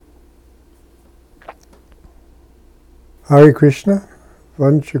Hare Krishna,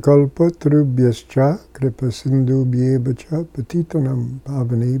 Vanchakalpatarubhyascha, Kripasindubhyevacha, Patitanam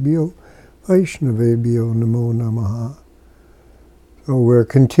Pavanebhyo, Vaishnavebhyo Namo Namaha. So we're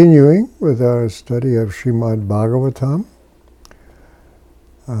continuing with our study of Srimad Bhagavatam,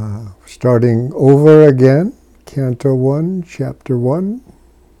 starting over again, Canto 1, Chapter 1.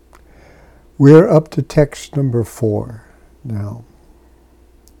 We're up to text number 4 now.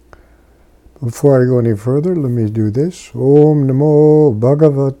 Before I go any further, let me do this. Om Namo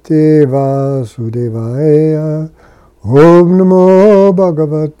Bhagavate Vasudevaya. Om Namo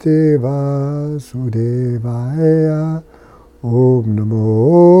Bhagavate Vasudevaya. Om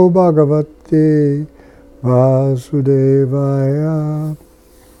Namo Bhagavate Vasudevaya.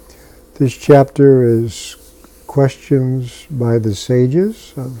 This chapter is questions by the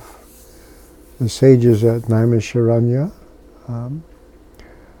sages at Naimisharanya.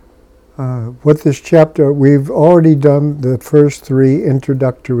 What this chapter, we've already done the first 3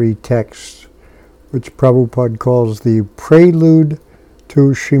 introductory texts, which Prabhupada calls the prelude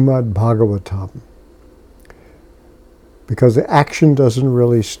to Srimad Bhagavatam. Because the action doesn't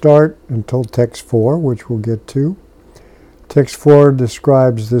really start until text 4, which we'll get to. Text 4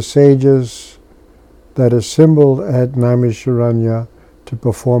 describes the sages that assembled at Naimisharanya to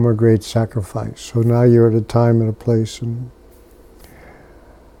perform a great sacrifice. So now you're at a time and a place, and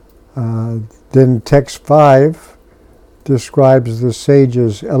then text 5 describes the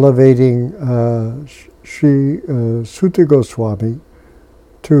sages elevating Sri Sutta Goswami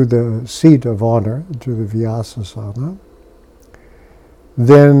to the seat of honor, to the Vyasasana.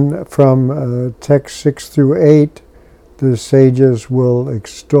 Then from text 6 through 8, the sages will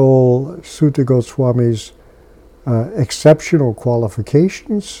extol Sutta Goswami's exceptional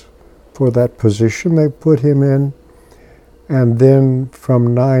qualifications for that position they put him in. And then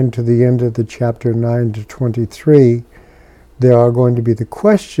from 9 to the end of the chapter, 9 to 23, there are going to be the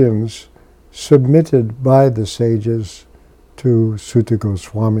questions submitted by the sages to Sutta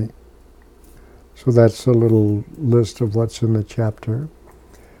Goswami. So that's a little list of what's in the chapter.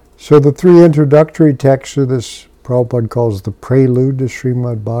 So the 3 introductory texts of this Prabhupada calls the prelude to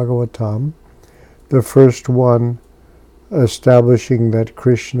Srimad Bhagavatam. The first one establishing that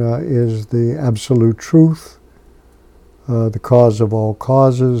Krishna is the absolute truth, the cause of all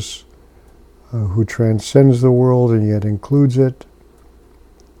causes, who transcends the world and yet includes it.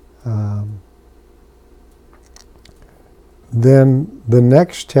 Then the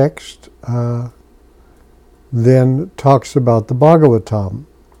next text then talks about the Bhagavatam,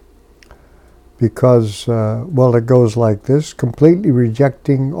 because, it goes like this: completely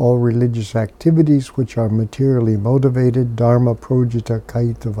rejecting all religious activities which are materially motivated, dharma projita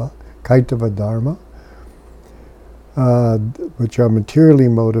kaitava dharma, which are materially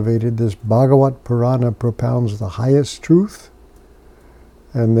motivated. This Bhagavat Purana propounds the highest truth,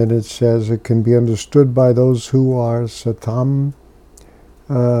 and then it says it can be understood by those who are satam,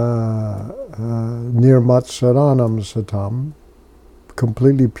 nirmat saranam satam,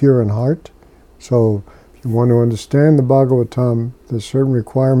 completely pure in heart. So if you want to understand the Bhagavatam, there's certain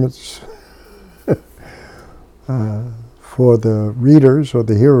requirements for the readers or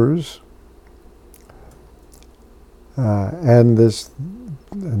the hearers. And this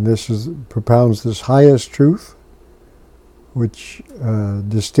propounds this highest truth, which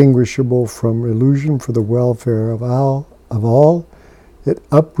distinguishable from illusion for the welfare of all. It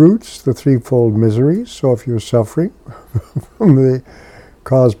uproots the threefold miseries. So if you're suffering from the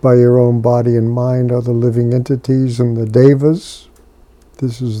caused by your own body and mind, other living entities, and the devas,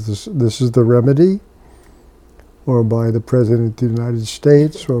 this is the remedy, or by the President of the United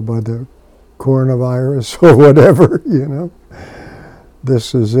States, or by the coronavirus, or whatever,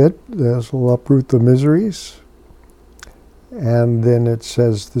 This is it. This will uproot the miseries. And then it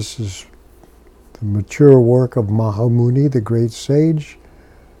says this is the mature work of Mahamuni, the great sage.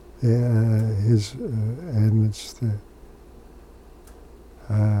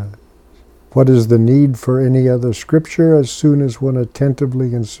 What is the need for any other scripture? As soon as one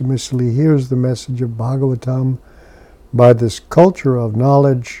attentively and submissively hears the message of Bhagavatam, by this culture of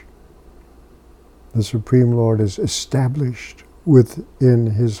knowledge, the Supreme Lord is established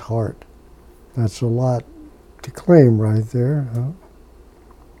within his heart. That's a lot to claim right there. Huh?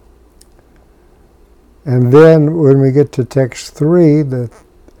 And then when we get to text 3,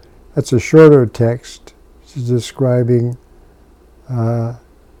 that's a shorter text. It's describing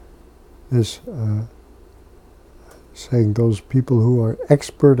saying those people who are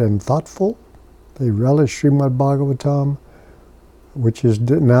expert and thoughtful, they relish Srimad Bhagavatam, which is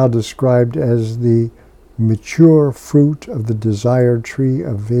now described as the mature fruit of the desired tree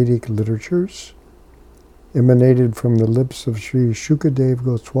of Vedic literatures. emanated from the lips of Sri Shukadev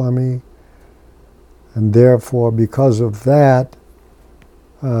Goswami, and therefore, because of that,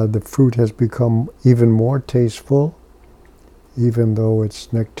 the fruit has become even more tasteful, even though its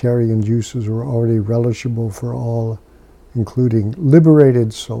nectarian juices were already relishable for all, including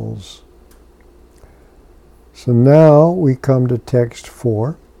liberated souls. So now we come to text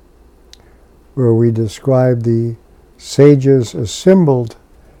 4, where we describe the sages assembled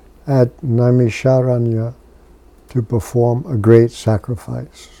at Naimisharanya to perform a great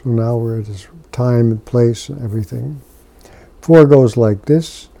sacrifice. So now we're at this time and place and everything. 4 goes like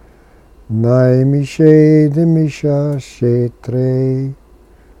this. Naimishe dimisha shetre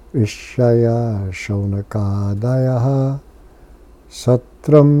Rishaya Shaunakadayaha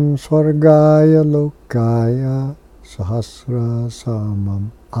Satram Swargaya Lokaya Sahasra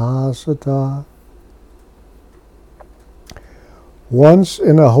Samam Asata. Once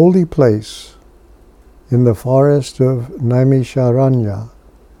in a holy place, in the forest of Naimisharanya,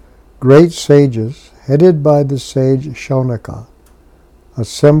 great sages, headed by the sage Shaunaka,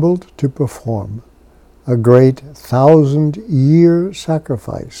 assembled to perform a great 1,000-year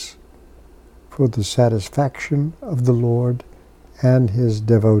sacrifice for the satisfaction of the Lord and his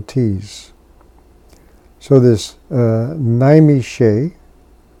devotees. So this Naimishe,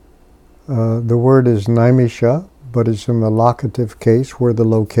 the word is Naimisha, but it's in the locative case where the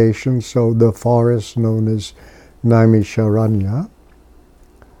location, so the forest known as Naimisharanya.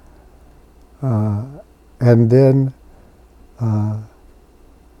 And then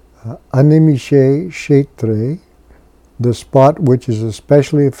Animishe Kshetre, the spot which is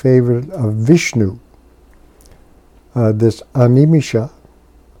especially a favorite of Vishnu. This Animisha,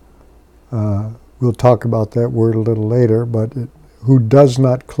 we'll talk about that word a little later, but who does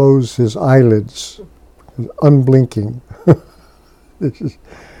not close his eyelids, unblinking. This is,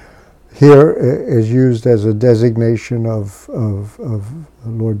 here is used as a designation of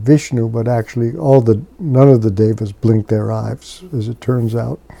Lord Vishnu, but actually none of the devas blink their eyes, as it turns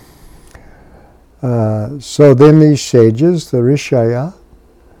out. So then these sages, the Rishaya,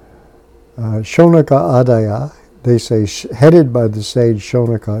 Shaunaka Adaya, they say headed by the sage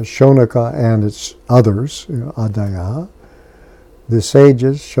Shaunaka and its others, Adaya, the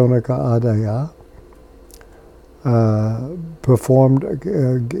sages, Shaunaka Adaya, performed,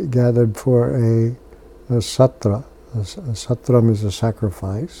 gathered for a satra. A satram is a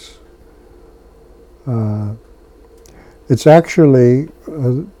sacrifice. It's actually,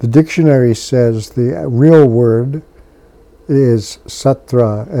 the dictionary says the real word is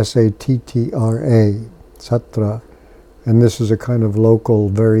satra, S-A-T-T-R-A, satra, and this is a kind of local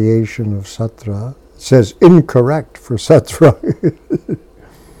variation of satra. It says incorrect for satra.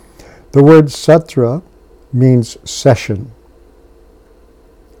 The word satra means session,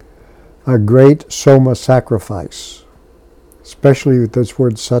 a great soma sacrifice. Especially this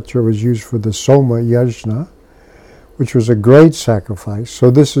word satra was used for the soma yajna, which was a great sacrifice. So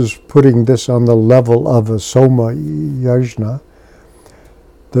this is putting this on the level of a soma yajna.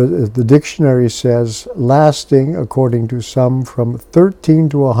 The dictionary says lasting, according to some, from 13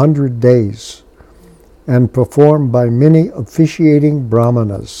 to 100 days and performed by many officiating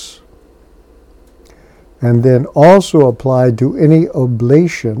brahmanas, and then also applied to any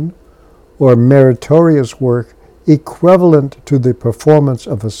oblation or meritorious work equivalent to the performance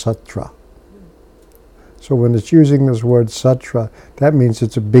of a satra. So when it's using this word satra, that means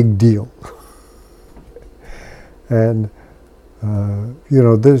it's a big deal. And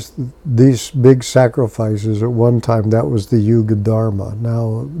these big sacrifices, at one time that was the Yuga Dharma.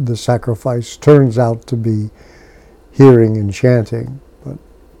 Now the sacrifice turns out to be hearing and chanting, but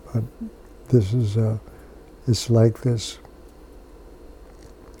this is it's like this.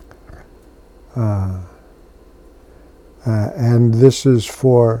 And this is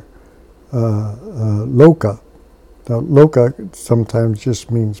for loka. Now, loka sometimes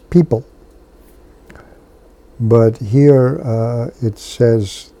just means people. But here it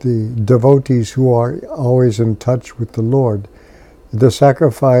says the devotees who are always in touch with the Lord. The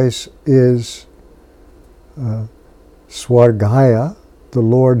sacrifice is Swargaya, the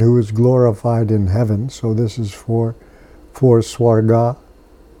Lord who is glorified in heaven. So this is for Swargaya,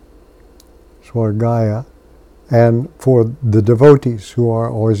 and for the devotees who are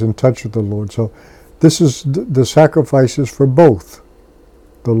always in touch with the Lord. So this is the sacrifices for both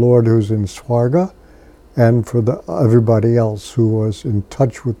the Lord who's in Swarga and for everybody else who was in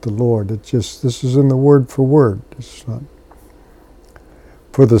touch with the Lord. It's just, this is in the word for word. It's not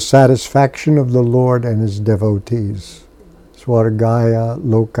for the satisfaction of the Lord and his devotees. Swargaya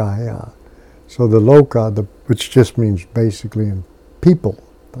Lokaya. So the Loka, which just means basically people,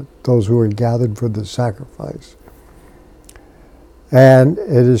 but those who are gathered for the sacrifice. And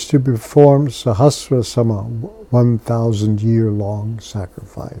it is to perform Sahasra Sama, 1,000-year-long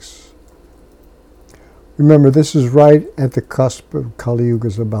sacrifice. Remember, this is right at the cusp of Kali Yuga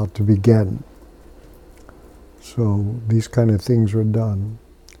is about to begin. So these kind of things were done.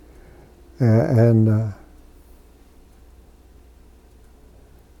 And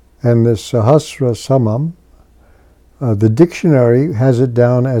the Sahasra Samam, the dictionary has it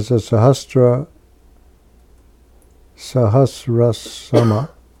down as a Sahasra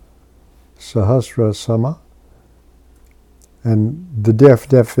Sama, and the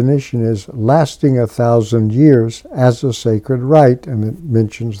definition is lasting 1,000 years as a sacred rite, and it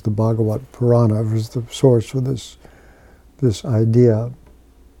mentions the Bhagavad Purana as the source for this idea.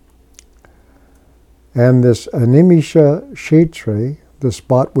 And this Animisha Kshetre, the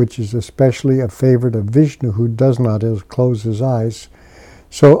spot which is especially a favorite of Vishnu, who does not close his eyes.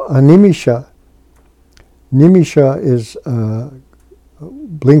 So Animisha is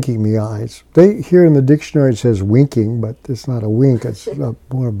blinking the eyes. Here in the dictionary it says winking, but it's not a wink, it's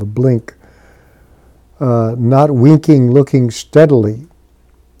more of a blink. Not winking, looking steadily.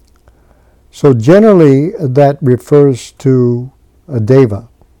 So generally that refers to a deva.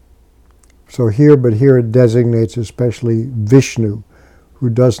 So here it designates especially Vishnu, who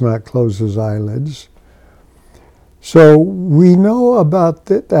does not close his eyelids. So we know about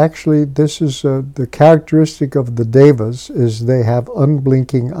that. Actually, this is the characteristic of the devas is they have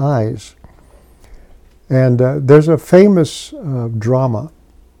unblinking eyes. And there's a famous drama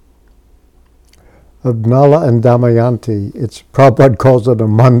of Nala and Damayanti. Prabhupada calls it a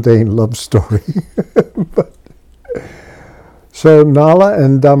mundane love story. So Nala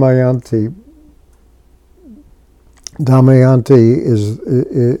and Damayanti. Damayanti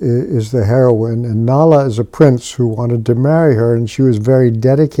is the heroine, and Nala is a prince who wanted to marry her, and she was very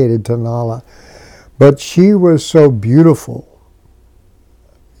dedicated to Nala. But she was so beautiful.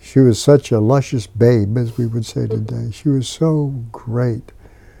 She was such a luscious babe, as we would say today. She was so great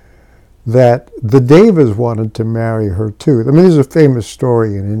that the devas wanted to marry her too. I mean, there's a famous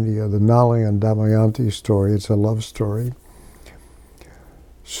story in India, the Nala and Damayanti story. It's a love story.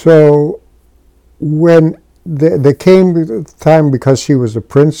 So when there came a time, because she was a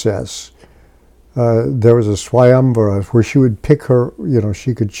princess, there was a Swayamvara where she would pick her,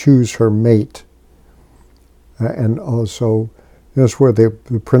 she could choose her mate. And also, that's where the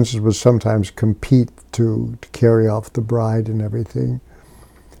princes would sometimes compete to carry off the bride and everything.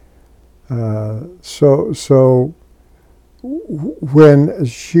 So when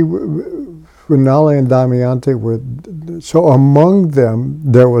Nala and Damayanti were, so among them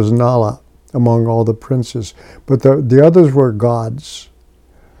there was Nala, among all the princes, but the others were gods.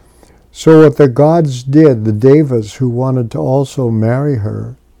 So what the gods did, the devas who wanted to also marry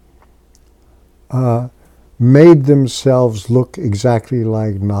her, made themselves look exactly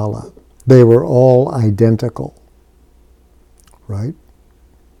like Nala. They were all identical, right?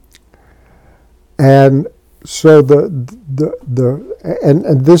 And so this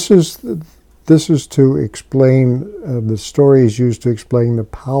is to explain, the story is used to explain the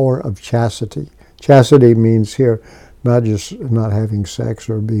power of chastity. Chastity means here not just not having sex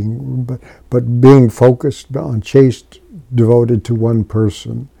or but being focused on chaste, devoted to one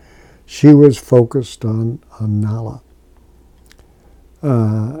person. She was focused on Nala.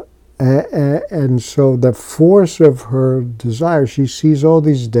 And so the force of her desire, she sees all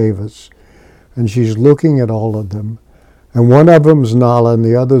these devas, and she's looking at all of them. And one of them's Nala and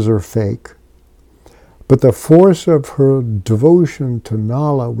the others are fake. But the force of her devotion to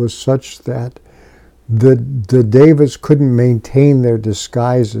Nala was such that the devas couldn't maintain their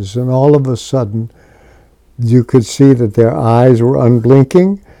disguises. And all of a sudden, you could see that their eyes were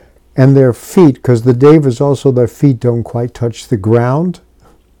unblinking, and their feet, because the devas also, their feet don't quite touch the ground.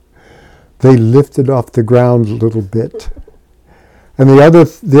 They lifted off the ground a little bit. And the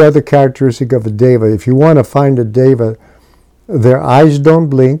other characteristic of a deva, if you want to find a deva, their eyes don't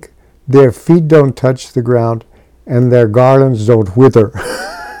blink, their feet don't touch the ground, and their garlands don't wither.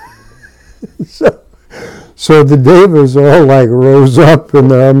 So the devas all like rose up in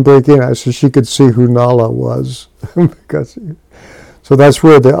their unblinking eyes so she could see who Nala was. So that's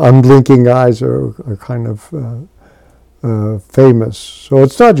where the unblinking eyes are kind of famous. So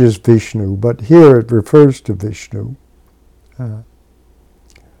it's not just Vishnu, but here it refers to Vishnu.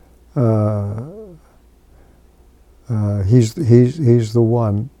 He's the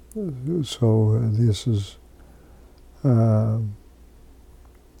one. So this is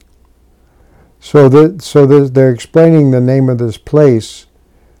they're explaining the name of this place,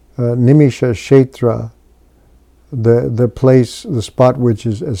 Nimisha Kshetra, the place, the spot which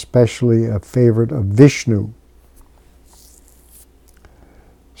is especially a favorite of Vishnu.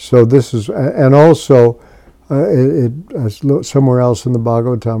 So this is, and also somewhere else in the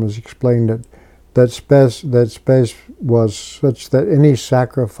Bhagavatam is explained that space was such that any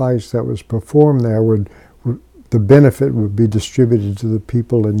sacrifice that was performed there the benefit would be distributed to the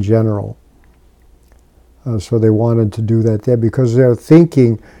people in general. So they wanted to do that there because they're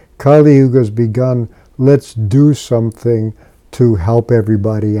thinking Kali Yuga's begun. Let's do something to help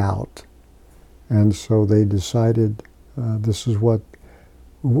everybody out, and so they decided this is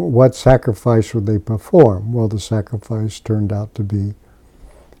what sacrifice would they perform? Well, the sacrifice turned out to be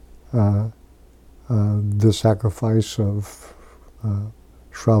the sacrifice of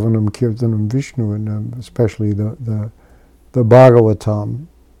Shravanam, Kirtanam, Vishnu, and especially the Bhagavatam.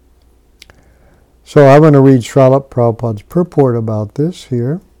 So I'm going to read Srila Prabhupada's purport about this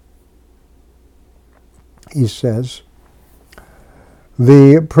here. He says,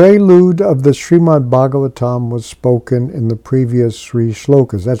 the prelude of the Srimad Bhagavatam was spoken in the previous 3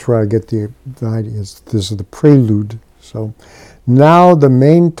 shlokas. That's where I get the idea. This is the prelude. So now the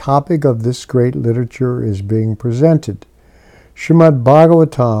main topic of this great literature is being presented. Srimad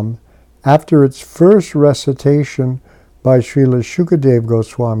Bhagavatam, after its first recitation by Srila Shukadev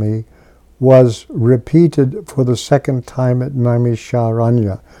Goswami, was repeated for the second time at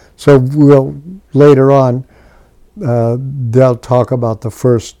Naimisharanya. So later on, they'll talk about the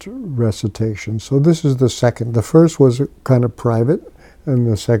first recitation. So this is the second. The first was kind of private, and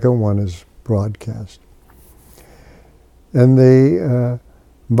the second one is broadcast. In the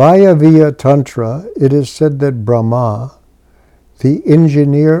Vayaviya Tantra, it is said that Brahma, the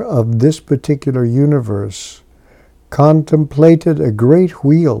engineer of this particular universe, contemplated a great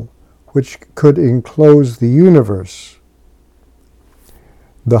wheel which could enclose the universe.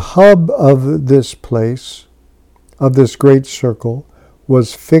 The hub of this place, of this great circle,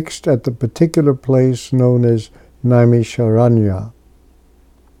 was fixed at the particular place known as Naimisharanya.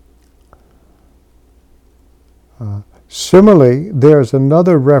 Similarly, there is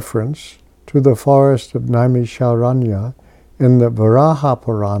another reference to the forest of Naimisharanya in the Varaha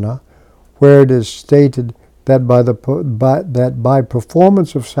Purana, where it is stated that by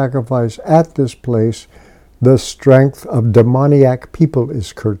performance of sacrifice at this place, the strength of demoniac people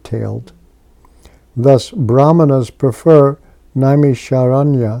is curtailed. Thus, Brahmanas prefer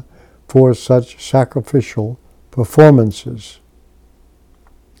Naimisharanya for such sacrificial performances.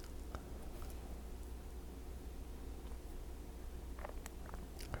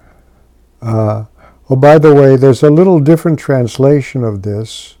 By the way, there's a little different translation of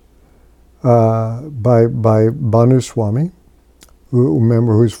this by Bhanuswami,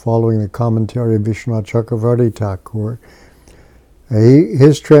 who's following the commentary of Vishwanath Chakravarti Thakur.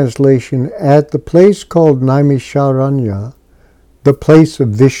 His translation, at the place called Naimisharanya, the place of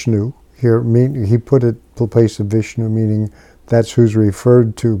Vishnu, here he put it the place of Vishnu, meaning that's who's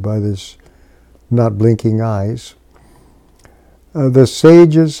referred to by this not blinking eyes. The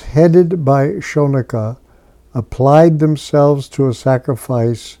sages, headed by Shonaka, applied themselves to a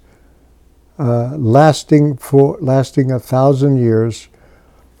sacrifice lasting 1,000 years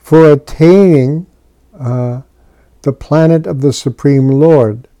for attaining the planet of the Supreme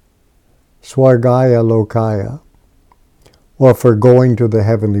Lord, Swargaya Lokaya, or for going to the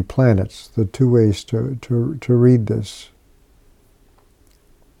heavenly planets. The 2 ways to read this.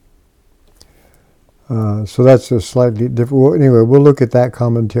 So that's a slightly different. Well, anyway, we'll look at that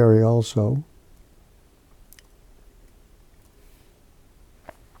commentary also.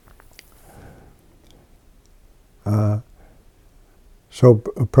 So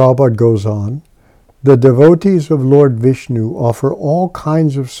Prabhupada goes on. The devotees of Lord Vishnu offer all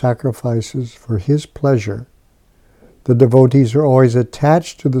kinds of sacrifices for his pleasure. The devotees are always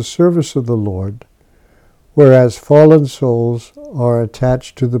attached to the service of the Lord, whereas fallen souls are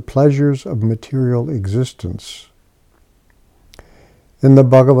attached to the pleasures of material existence. In the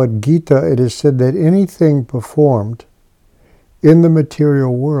Bhagavad Gita, it is said that anything performed in the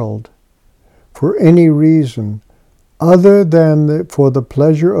material world for any reason other than for the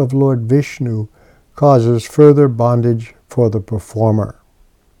pleasure of Lord Vishnu causes further bondage for the performer.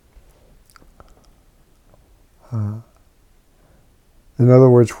 In other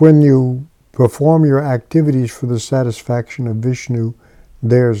words, when you perform your activities for the satisfaction of Vishnu,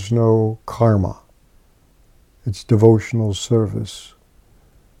 there's no karma. It's devotional service.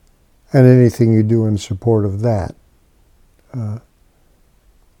 And anything you do in support of that.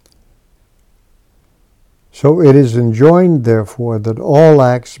 So it is enjoined, therefore, that all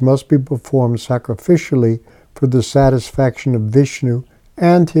acts must be performed sacrificially for the satisfaction of Vishnu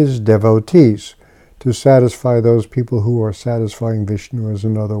and his devotees. to satisfy those people who are satisfying Vishnu is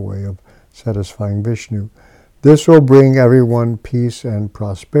another way of satisfying Vishnu. This will bring everyone peace and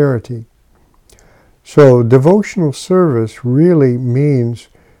prosperity. So devotional service really means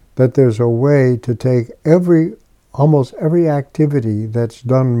that there's a way to take almost every activity that's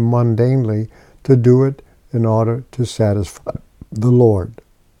done mundanely to do it in order to satisfy the Lord.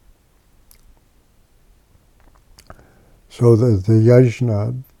 So the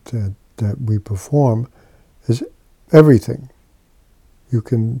yajna that we perform is everything. You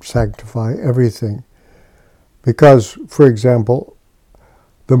can sanctify everything. Because, for example,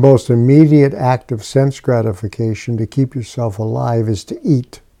 the most immediate act of sense gratification to keep yourself alive is to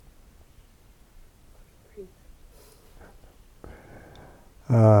eat.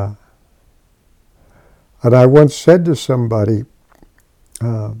 And I once said to somebody,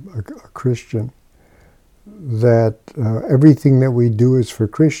 a Christian, that everything that we do is for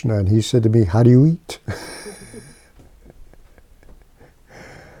Krishna. And he said to me, how do you eat?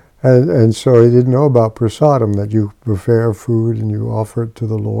 And so he didn't know about prasadam, that you prepare food and you offer it to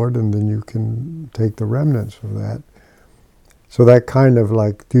the Lord, and then you can take the remnants of that. So that kind of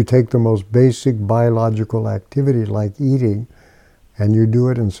like, you take the most basic biological activity like eating, and you do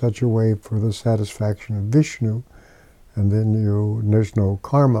it in such a way for the satisfaction of Vishnu, and then there's no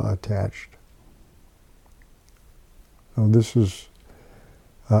karma attached. So this is,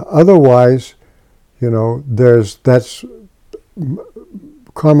 otherwise, that's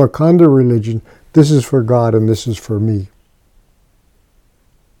Karmakanda religion. This is for God and this is for me.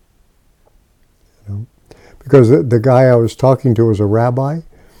 Because the guy I was talking to was a rabbi,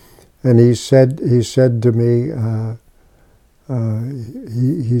 and he said to me,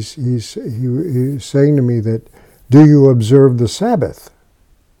 he's saying to me that, do you observe the Sabbath?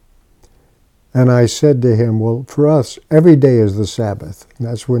 And I said to him, well, for us, every day is the Sabbath. And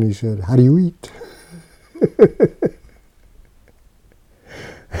that's when he said, how do you eat?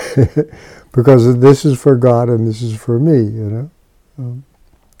 Because this is for God and this is for me,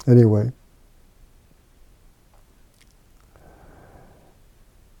 Anyway.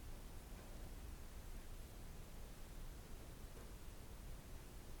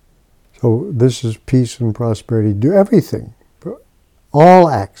 So this is peace and prosperity. Do everything. All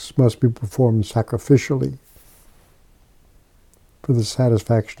acts must be performed sacrificially for the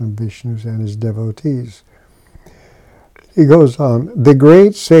satisfaction of Vishnu and his devotees. He goes on, the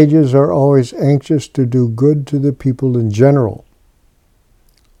great sages are always anxious to do good to the people in general.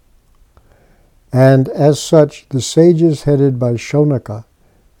 And as such, the sages headed by Shonaka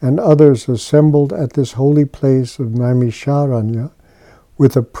and others assembled at this holy place of Naimisharanya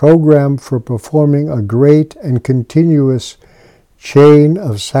with a program for performing a great and continuous chain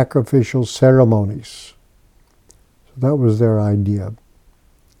of sacrificial ceremonies. So that was their idea.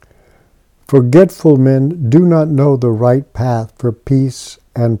 Forgetful men do not know the right path for peace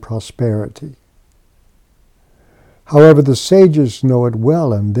and prosperity. However, the sages know it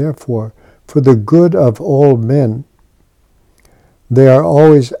well, and therefore, for the good of all men, they are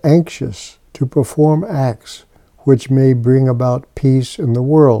always anxious to perform acts which may bring about peace in the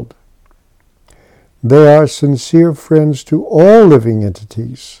world. They are sincere friends to all living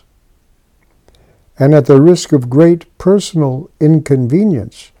entities, and at the risk of great personal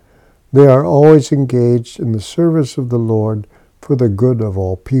inconvenience, they are always engaged in the service of the Lord for the good of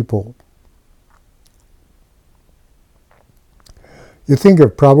all people. You think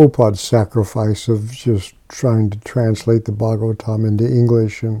of Prabhupada's sacrifice of just trying to translate the Bhagavatam into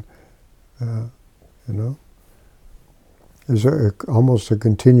English, and is almost a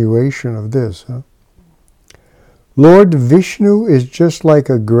continuation of this. Lord Vishnu is just like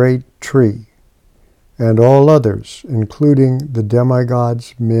a great tree, and all others, including the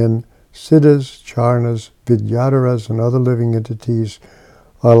demigods, men, siddhas, charnas, vidyadharas, and other living entities,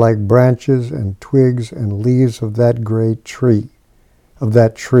 are like branches and twigs and leaves of that great tree,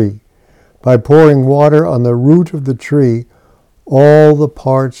 By pouring water on the root of the tree, all the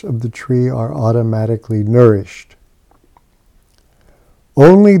parts of the tree are automatically nourished.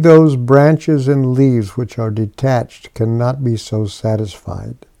 Only those branches and leaves which are detached cannot be so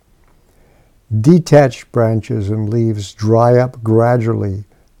satisfied. Detached branches and leaves dry up gradually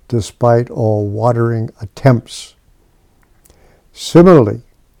despite all watering attempts. Similarly,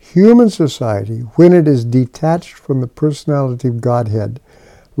 human society, when it is detached from the personality of Godhead,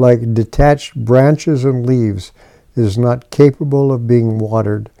 like detached branches and leaves, is not capable of being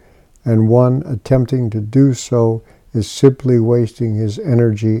watered, and one attempting to do so is simply wasting his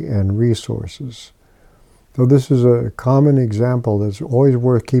energy and resources. So this is a common example that's always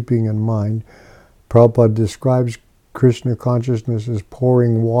worth keeping in mind. Prabhupada describes Krishna consciousness as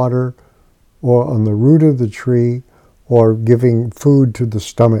pouring water or on the root of the tree, or giving food to the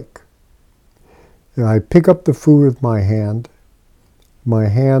stomach. I pick up the food with my hand. My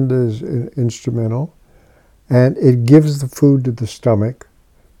hand is instrumental, and it gives the food to the stomach.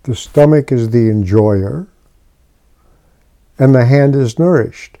 The stomach is the enjoyer, and the hand is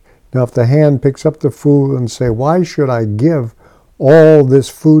nourished. Now, if the hand picks up the food and say, why should I give all this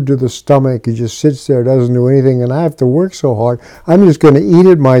food to the stomach? It just sits there, doesn't do anything, and I have to work so hard. I'm just going to eat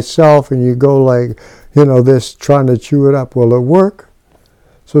it myself, and you go like, this, trying to chew it up. Will it work?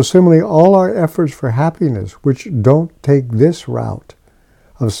 So similarly, all our efforts for happiness, which don't take this route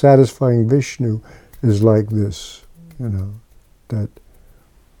of satisfying Vishnu, is like this, that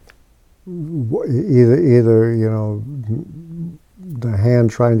either the hand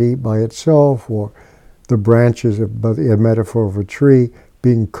trying to eat by itself, or the branches of a metaphor of a tree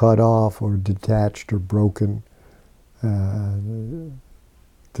being cut off or detached or broken.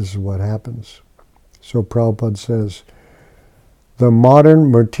 This is what happens. So Prabhupada says, the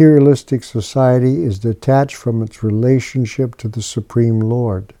modern materialistic society is detached from its relationship to the Supreme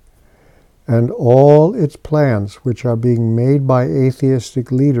Lord, and all its plans, which are being made by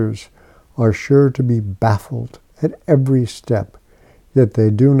atheistic leaders, are sure to be baffled at every step, yet they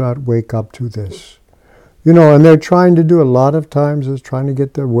do not wake up to this. And they're trying to do a lot of times is trying to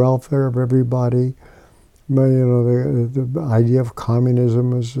get the welfare of everybody. But, the idea of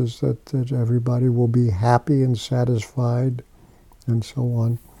communism is that everybody will be happy and satisfied and so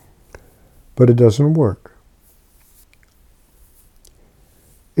on. But it doesn't work.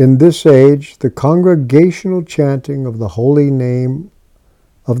 In this age, the congregational chanting of the holy name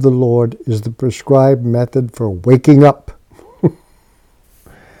of the Lord is the prescribed method for waking up.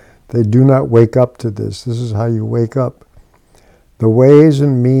 They do not wake up to this. This is how you wake up. The ways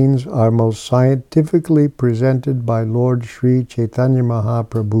and means are most scientifically presented by Lord Sri Chaitanya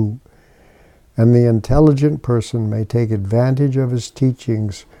Mahaprabhu, and the intelligent person may take advantage of his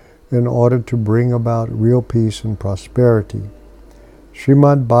teachings in order to bring about real peace and prosperity.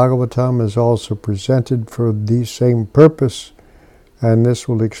 Srimad Bhagavatam is also presented for the same purpose, and this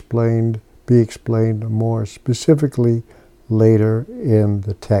will be explained more specifically later in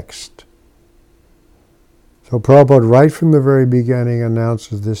the text. So Prabhupada, right from the very beginning,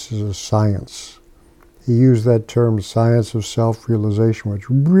 announces this is a science. He used that term, science of self-realization, which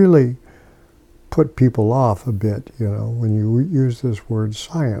really put people off a bit, when you use this word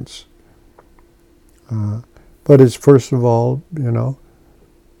science. But it's, first of all,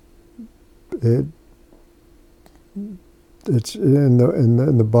 it's in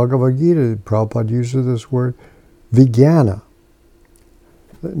the Bhagavad Gita, Prabhupada uses this word, vijnana.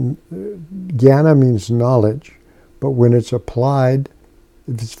 Jnana means knowledge, but when it's applied,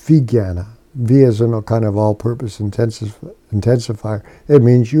 it's vijnana. V is a kind of all-purpose intensifier. It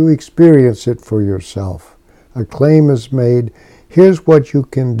means you experience it for yourself. A claim is made, here's what you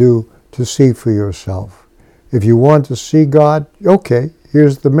can do to see for yourself. If you want to see God, okay,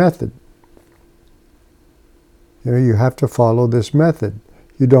 here's the method. You have to follow this method.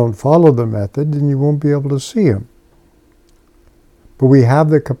 You don't follow the method, then you won't be able to see Him. But we have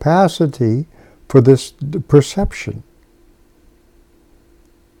the capacity for this perception.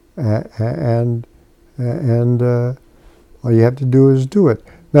 And all you have to do is do it.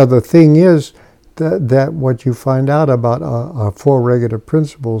 Now the thing is that what you find out about our four regular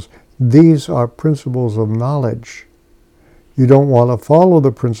principles, these are principles of knowledge. You don't want to follow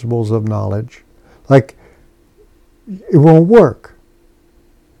the principles of knowledge. Like, it won't work.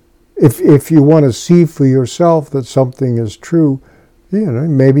 If you want to see for yourself that something is true,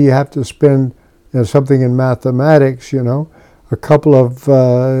 maybe you have to spend something in mathematics, a couple of,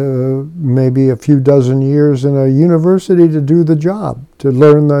 maybe a few dozen years in a university to do the job, to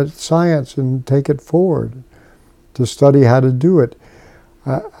learn the science and take it forward, to study how to do it.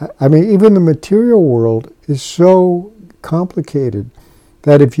 Even the material world is so complicated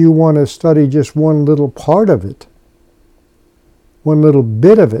that if you want to study just one little part of it, one little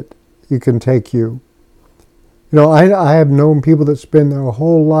bit of it, it can take you. I have known people that spend their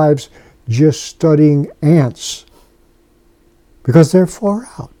whole lives just studying ants because they're far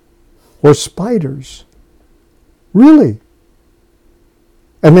out, or spiders. Really.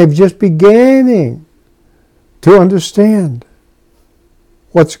 And they've just beginning to understand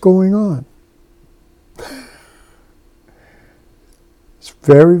what's going on. It's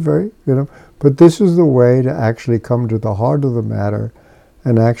very, very, but this is the way to actually come to the heart of the matter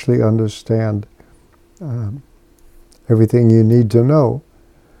and actually understand everything you need to know.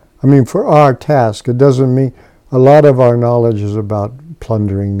 For our task, it doesn't mean, a lot of our knowledge is about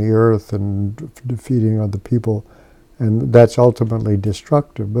plundering the earth and defeating other people And that's ultimately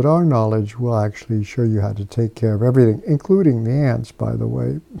destructive. But our knowledge will actually show you how to take care of everything, including the ants, by the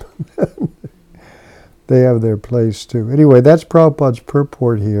way. They have their place too. Anyway, that's Prabhupada's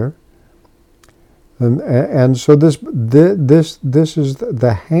purport here. And so this is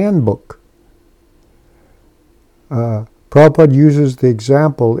the handbook. Prabhupada uses the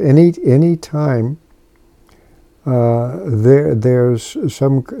example any time there's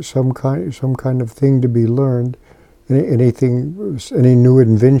some kind of thing to be learned. Any new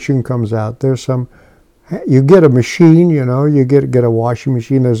invention comes out. There's some. You get a machine, you get a washing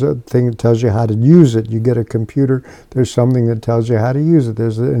machine. There's a thing that tells you how to use it. You get a computer. There's something that tells you how to use it.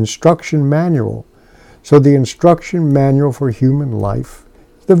 There's an instruction manual. So the instruction manual for human life,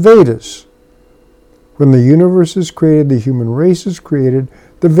 the Vedas. When the universe is created, the human race is created,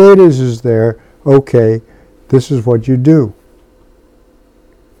 the Vedas is there. Okay, this is what you do.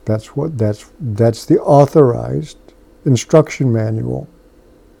 That's the authorized instruction manual.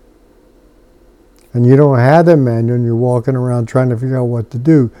 And you don't have that manual and you're walking around trying to figure out what to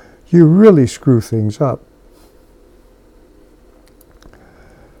do, you really screw things up.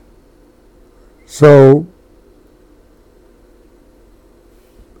 So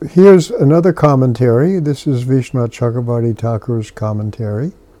here's another commentary. This is Vishwanath Chakravarti Thakur's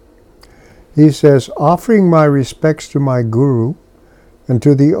commentary. He says, offering my respects to my Guru and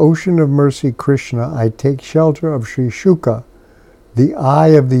to the ocean of mercy Krishna, I take shelter of Sri Shuka, the eye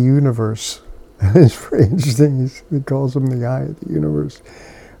of the universe. It's very interesting. He calls him the eye of the universe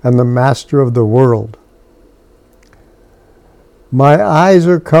and the master of the world. My eyes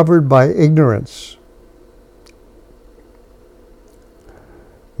are covered by ignorance.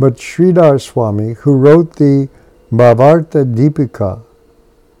 But Sridhar Swami, who wrote the Bhavavarta Deepika,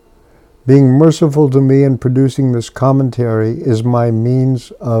 being merciful to me in producing this commentary, is my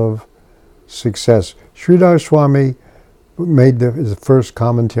means of success. Sridhar Swami made his first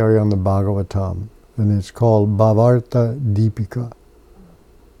commentary on the Bhagavatam, and it's called Bhavavarta Deepika.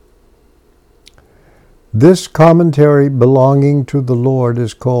 This commentary belonging to the Lord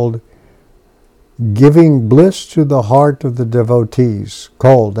is called Giving Bliss to the Heart of the Devotees.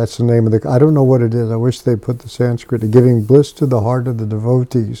 That's the name of I don't know what it is. I wish they put the Sanskrit. Giving Bliss to the Heart of the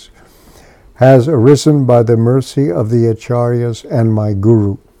Devotees has arisen by the mercy of the Acharyas and my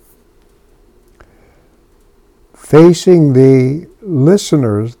Guru. Facing the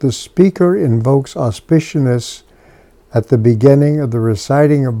listeners, the speaker invokes auspiciousness at the beginning of the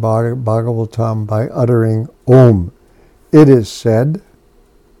reciting of Bhagavatam by uttering Om. It is said,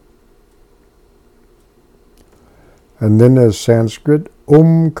 and then there's Sanskrit,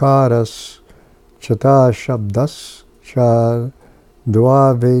 Omkaras Chata Shabdas Cha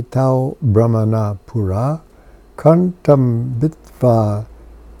Dvavetau Brahmana Pura Kantam Bitva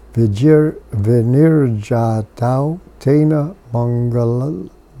Vinirjatau Tena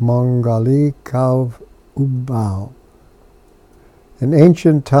Mangali Kav Ubao. In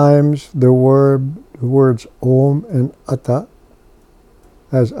ancient times, the words Om and Atta,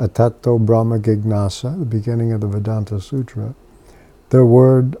 as Atato Brahma Gignasa, the beginning of the Vedanta Sutra, the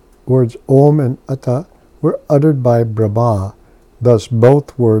words Om and Atta were uttered by Brahma. Thus,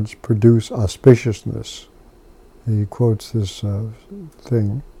 both words produce auspiciousness. He quotes this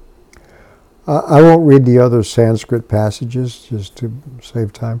thing. I won't read the other Sanskrit passages just to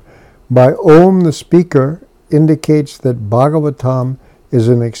save time. By Om, the speaker indicates that Bhagavatam is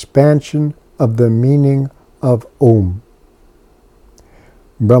an expansion of the meaning of Om.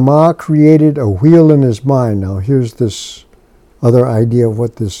 Brahma created a wheel in his mind. Now here's this other idea of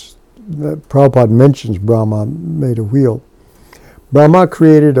what this, Prabhupada mentions Brahma made a wheel. Brahma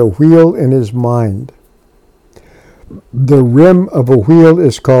created a wheel in his mind. The rim of a wheel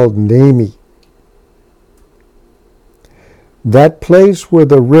is called Nemi. That place where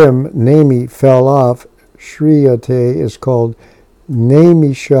the rim, Nemi, fell off, Shriyate, is called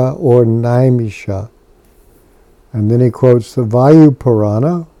Naimisha or Naimisha. And then he quotes the Vayu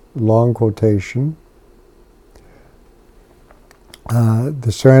Purana, long quotation.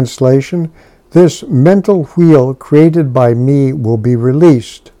 The translation, this mental wheel created by me will be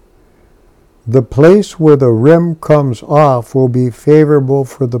released. The place where the rim comes off will be favorable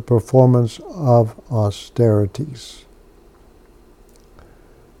for the performance of austerities.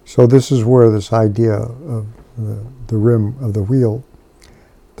 So this is where this idea of the rim of the wheel,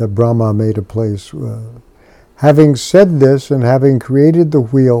 that Brahma made a place. Having said this and having created the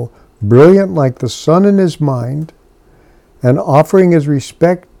wheel, brilliant like the sun in his mind, and offering his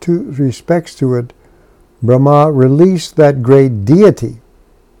respects to it, Brahma released that great deity,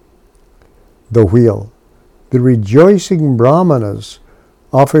 the wheel. The rejoicing Brahmanas,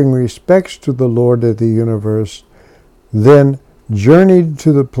 offering respects to the Lord of the universe, then journeyed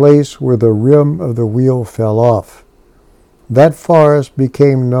to the place where the rim of the wheel fell off. That forest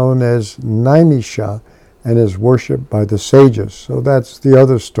became known as Naimisha and is worshipped by the sages. So that's the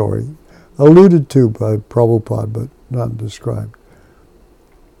other story, alluded to by Prabhupada, but not described.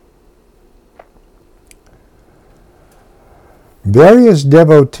 Various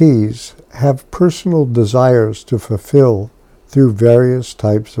devotees have personal desires to fulfill through various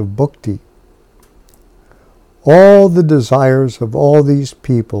types of bhakti. All the desires of all these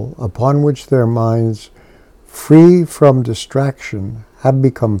people, upon which their minds, free from distraction, have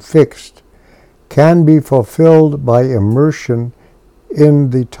become fixed, can be fulfilled by immersion in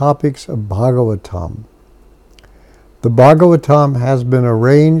the topics of Bhagavatam. The Bhagavatam has been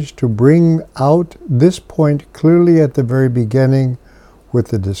arranged to bring out this point clearly at the very beginning with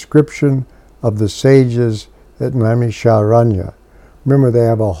the description of the sages at Naimisharanya. Remember, they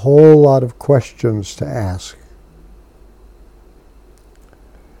have a whole lot of questions to ask.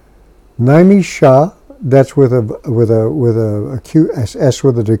 Naimisha, that's with a acute S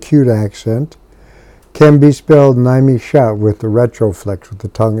with an acute accent, can be spelled Naimisha with the retroflex, with the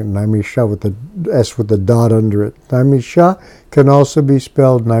tongue, and Naimisha with the S with the dot under it. Naimisha can also be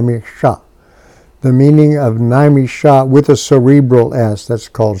spelled Naimisha. The meaning of Naimisha with a cerebral S, that's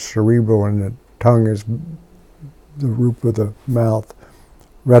called cerebral, and the tongue is the roof of the mouth,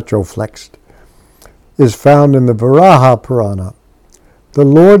 retroflexed, is found in the Varaha Purana. The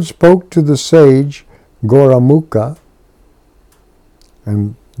Lord spoke to the sage Goramukha,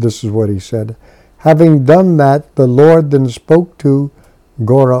 and this is what he said. Having done that, the Lord then spoke to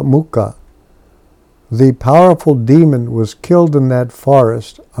Goramukha. The powerful demon was killed in that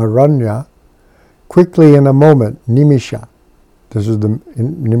forest, Aranya, quickly in a moment, Nimisha. This is the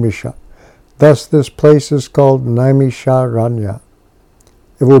Nimisha. Thus this place is called Naimisharanya.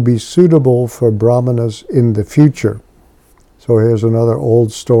 It will be suitable for brahmanas in the future. So here's another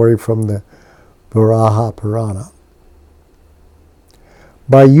old story from the Varaha Purana.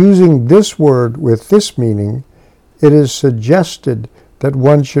 By using this word with this meaning, it is suggested that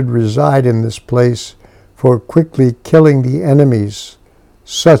one should reside in this place for quickly killing the enemies,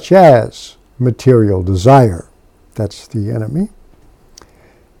 such as material desire. That's the enemy.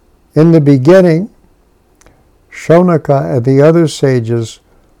 In the beginning, Shonaka and the other sages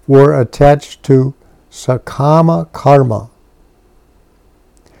were attached to Sakama Karma.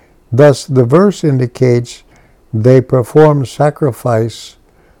 Thus, the verse indicates they performed sacrifice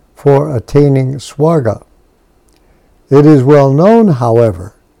for attaining Swarga. It is well known,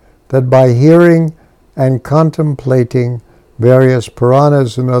 however, that by hearing and contemplating various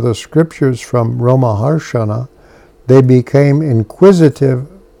Puranas and other scriptures from Romaharshana, they became inquisitive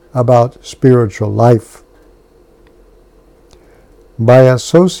about spiritual life. By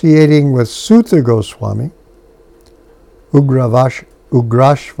associating with Sutta Goswami,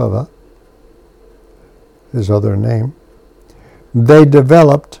 Ugrashvava, his other name, they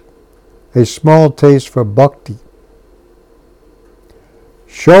developed a small taste for bhakti.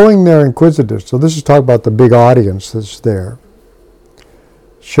 Showing their inquisitiveness, so this is talking about the big audience that's there.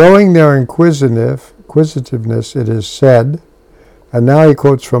 Showing their inquisitiveness, it is said, and now he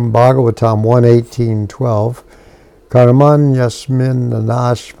quotes from Bhagavatam 1:18-12, Karman yasmin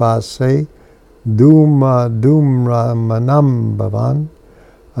nanashvase dumra manam bhavan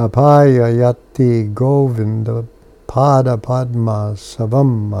apaya yati govinda pada padma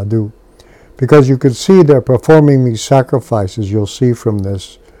savam madhu. Because you can see they're performing these sacrifices, you'll see from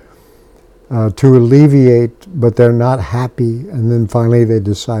this, to alleviate, but they're not happy, and then finally they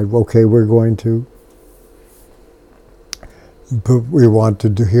decide, okay, we want to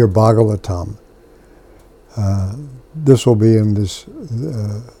hear Bhagavatam. This will be in this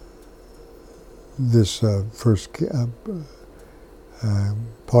first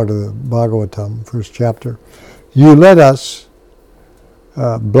part of the Bhagavatam, first chapter. You led us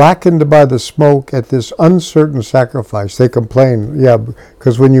blackened by the smoke at this uncertain sacrifice. They complain,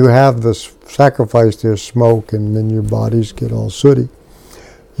 because when you have this sacrifice, there's smoke, and then your bodies get all sooty.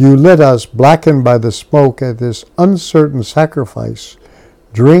 You let us, blackened by the smoke at this uncertain sacrifice,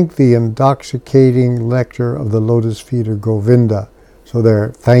 drink the intoxicating nectar of the lotus feet of Govinda. So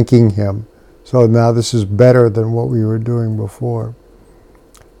they're thanking him. So now this is better than what we were doing before.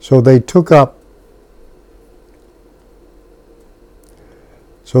 So they took up.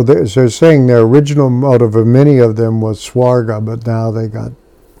 So they're saying their original motive of many of them was Swarga, but now they got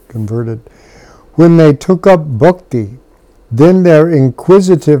converted. When they took up bhakti, then their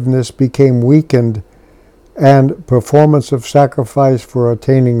inquisitiveness became weakened, and performance of sacrifice for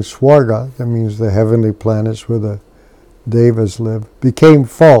attaining Swarga, that means the heavenly planets where the Devas live, became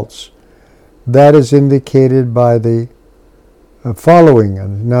false. That is indicated by the following.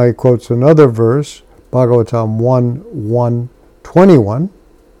 And now he quotes another verse, Bhagavatam 1:21,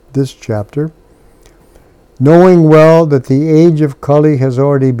 this chapter. Knowing well that the age of Kali has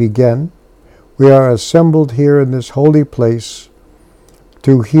already begun, we are assembled here in this holy place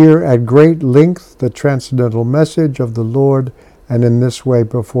to hear at great length the transcendental message of the Lord, and in this way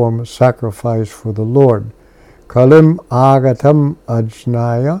perform sacrifice for the Lord. Kalim agatam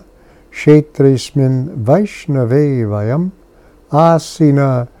ajnaya kshetrismin vaishnave vayam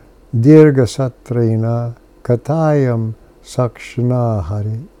asina dirgasatrena katayam sakshana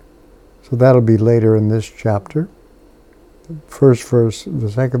hari. So that'll be later in this chapter. The first verse, the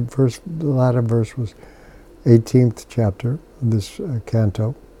second verse, the latter verse was 18th chapter of this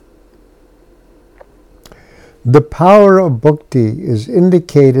canto. The power of bhakti is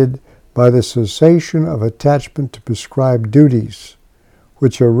indicated by the cessation of attachment to prescribed duties,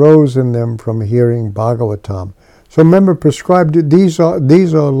 which arose in them from hearing Bhagavatam. So remember, prescribed, these are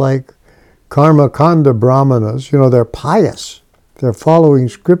like karma kanda brahmanas. They're pious. They're following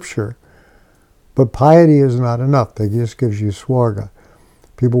scripture. But piety is not enough. That just gives you swarga.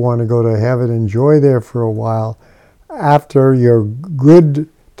 People want to go to heaven, enjoy there for a while. After your good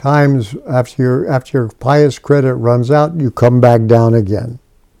times, after your pious credit runs out, you come back down again.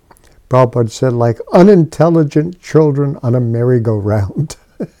 Prabhupada said, like unintelligent children on a merry-go-round.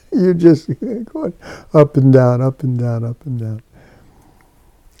 You just going up and down, up and down, up and down.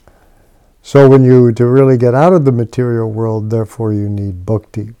 So to really get out of the material world, therefore you need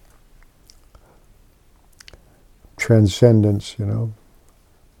bhakti. Transcendence,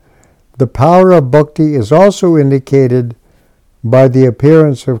 The power of bhakti is also indicated by the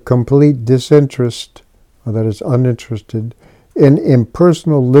appearance of complete disinterest, or that is uninterested, in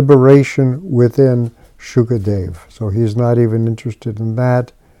impersonal liberation within Shukadev. So he's not even interested in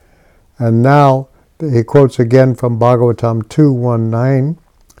that. And now he quotes again from Bhagavatam 2:19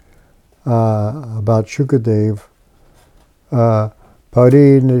 about Shukadev.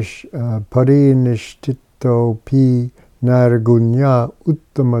 Parinishthito pi nargunya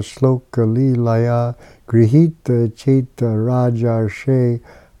uttama shloka lilaya grihita cheta rajarshe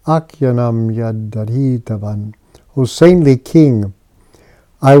akyanam yaddarhitavan. O saintly king,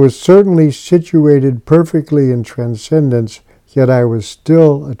 I was certainly situated perfectly in transcendence, yet I was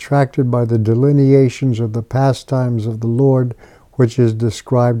still attracted by the delineations of the pastimes of the Lord, which is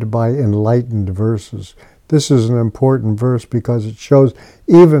described by enlightened verses. This is an important verse because it shows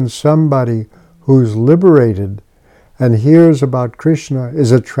even somebody who's liberated and hears about Krishna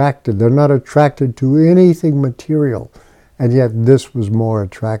is attracted. They're not attracted to anything material, and yet this was more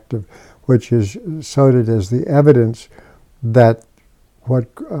attractive, which is cited as the evidence that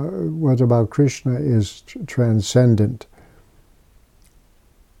what about Krishna is transcendent.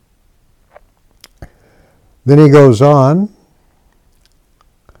 Then he goes on.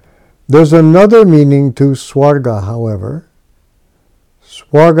 There's another meaning to Swarga, however.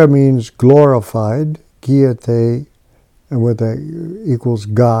 Swarga means glorified, giyate, and with a equals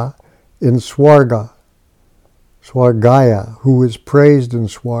ga, in Swarga, Swargaya, who is praised in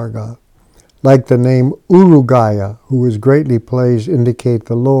Swarga, like the name Urugaya, who is greatly praised, indicate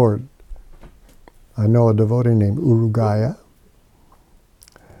the Lord. I know a devotee named Urugaya.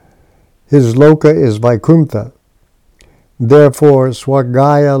 His loka is Vaikuntha. Therefore,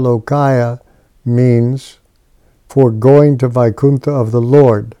 Swargaya Lokaya means for going to Vaikuntha of the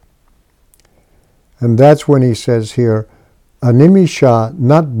Lord. And that's when he says here, animisha,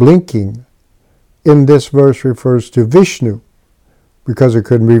 not blinking, in this verse refers to Vishnu, because it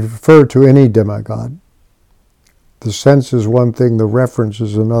could refer to any demigod. The sense is one thing, the reference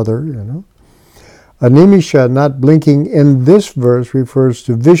is another, Animisha, not blinking, in this verse refers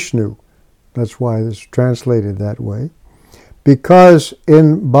to Vishnu. That's why it's translated that way. Because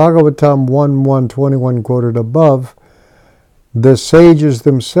in Bhagavatam 1:121 quoted above, the sages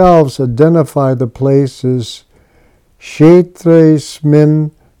themselves identify the place as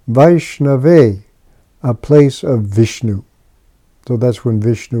Kshetresmin Vaishnave, a place of Vishnu. So that's when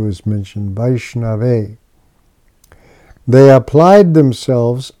Vishnu is mentioned, Vaishnave. They applied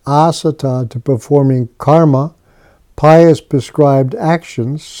themselves, asata, to performing karma, pious prescribed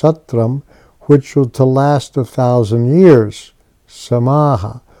actions, satram, which will to last 1,000 years,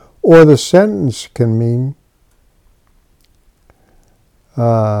 samaha. Or the sentence can mean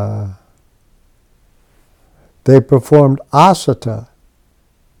they performed asata,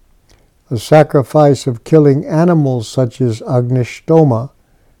 a sacrifice of killing animals such as agnishtoma,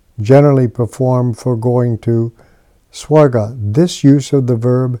 generally performed for going to Swarga. This use of the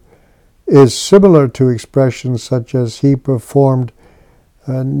verb is similar to expressions such as he performed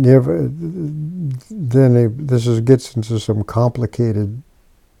gets into some complicated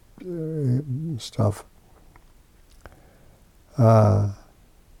stuff.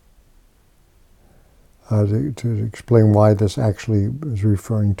 To explain why this actually is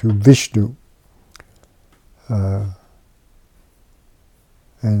referring to Vishnu.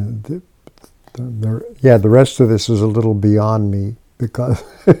 And the rest of this is a little beyond me, because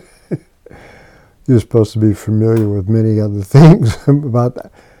you're supposed to be familiar with many other things about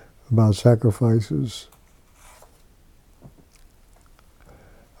sacrifices,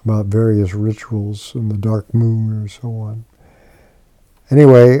 about various rituals and the dark moon or so on.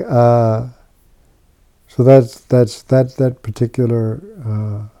 Anyway, so that's that particular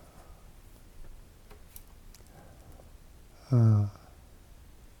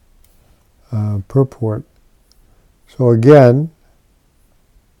purport. So again,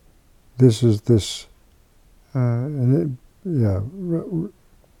 this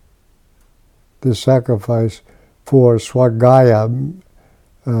sacrifice for Swagaya,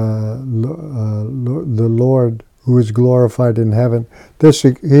 the Lord who is glorified in heaven.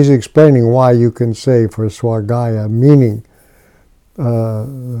 He's explaining why you can say for Swagaya, meaning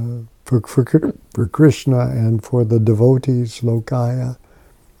for Krishna and for the devotees, Lokaya,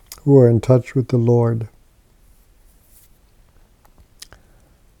 who are in touch with the Lord,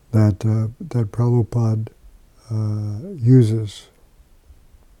 that Prabhupada uses.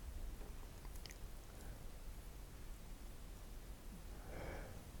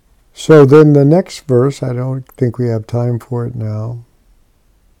 So then the next verse, I don't think we have time for it now.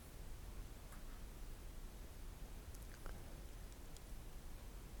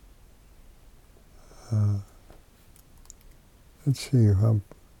 Let's see.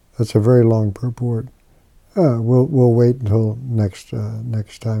 That's a very long purport. We'll wait until next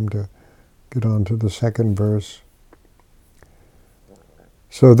time to get on to the second verse.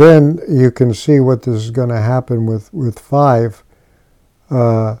 So then you can see what this is going to happen with 5.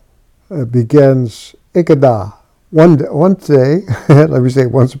 It begins Ekada, one day, let me say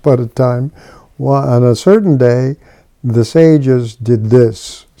once upon a time, on a certain day, the sages did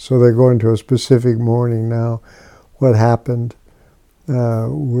this. So they're going to a specific morning now. What happened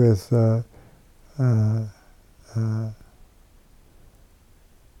after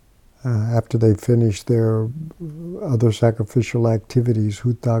they finished their other sacrificial activities,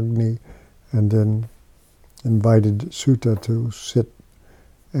 Hutagni, and then invited Sutta to sit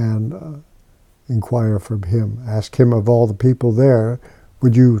and inquire from him. Ask him, of all the people there,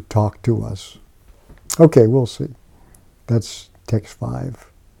 would you talk to us? Okay, we'll see. That's text 5.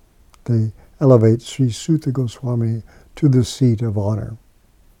 They elevate Sri Sutta Goswami to the seat of honor.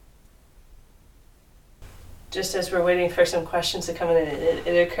 Just as we're waiting for some questions to come in,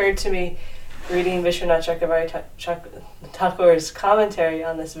 it occurred to me, reading Vishwanath Chakravarti Thakur's commentary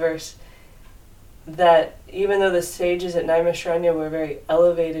on this verse, that even though the sages at Naimisharanya were very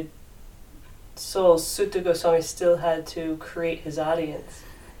elevated souls, Sutta Goswami still had to create his audience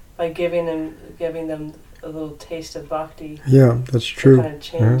by giving them a little taste of bhakti. Yeah, that's true. Kind of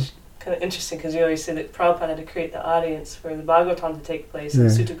change. Kind of interesting, because you always say that Prabhupada had to create the audience for the Bhagavatam to take place, and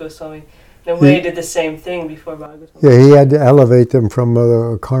Sutta Goswami in a way did the same thing before Bhagavatam. Yeah, he had to elevate them from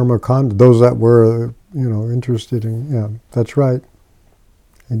karma kanda, those that were interested in. Yeah, that's right.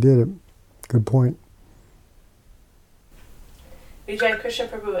 He did it. Good point. Vijay Krishna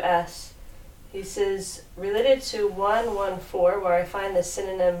Prabhu asks, he says, related to 114, where I find the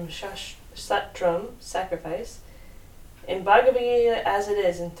synonym satram, sacrifice, in Bhagavad Gita as it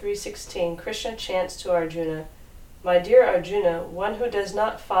is in 3:16, Krishna chants to Arjuna, "My dear Arjuna, one who does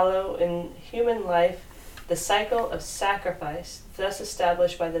not follow in human life the cycle of sacrifice, thus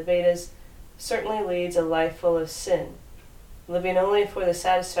established by the Vedas, certainly leads a life full of sin. Living only for the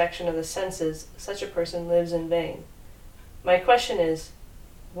satisfaction of the senses, such a person lives in vain. My question is,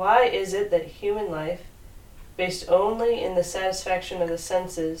 why is it that human life, based only in the satisfaction of the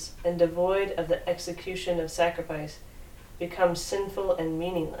senses and devoid of the execution of sacrifice, becomes sinful and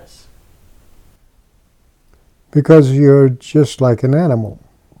meaningless?" Because you're just like an animal.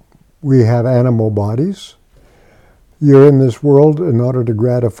 We have animal bodies. You're in this world in order to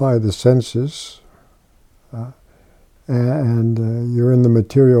gratify the senses. And you're in the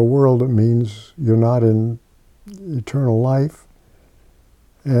material world. It means you're not in eternal life.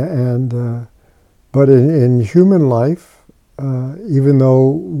 But in human life, even though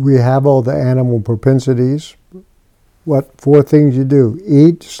we have all the animal propensities, what 4 things you do?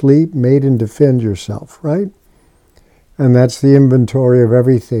 Eat, sleep, mate, and defend yourself, right? And that's the inventory of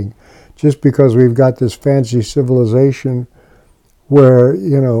everything. Just because we've got this fancy civilization where,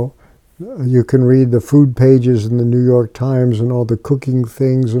 You can read the food pages in the New York Times and all the cooking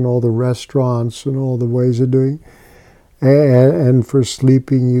things and all the restaurants and all the ways of doing. And for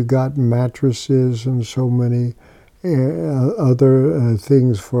sleeping, you got mattresses and so many other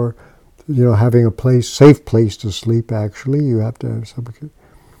things for, having a safe place to sleep. Actually, you have to have something.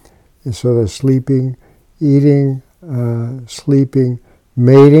 So there's sleeping, eating, sleeping,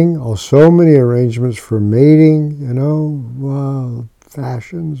 mating. Oh, so many arrangements for mating. Wow,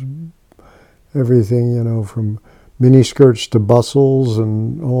 fashions, everything. From miniskirts to bustles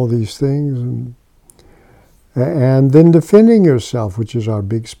and all these things, and then defending yourself, which is our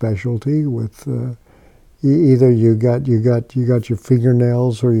big specialty. With either you got your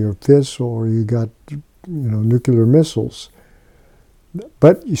fingernails or your fists, or you got nuclear missiles.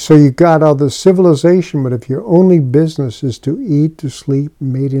 But so you got all the civilization. But if your only business is to eat, to sleep,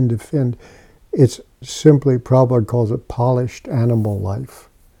 mate, and defend, it's simply, Prabhupada calls it polished animal life.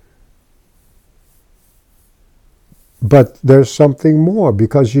 But there's something more,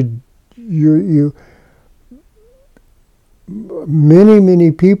 because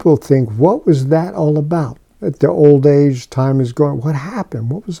many people think, what was that all about? At their old age, time is going, what happened?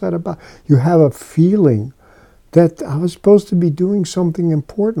 What was that about? You have a feeling that I was supposed to be doing something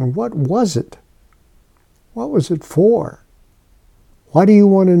important. What was it? What was it for? Why do you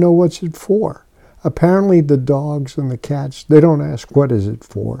want to know what's it for? Apparently the dogs and the cats, they don't ask what is it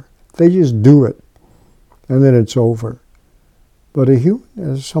for. They just do it, and then it's over. But a human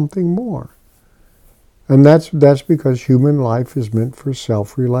has something more. And that's because human life is meant for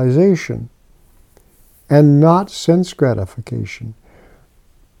self-realization and not sense gratification.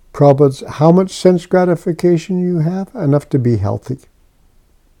 Prabhupada's, how much sense gratification you have? Enough to be healthy.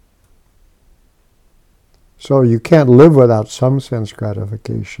 So you can't live without some sense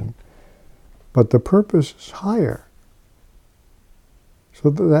gratification. But the purpose is higher. So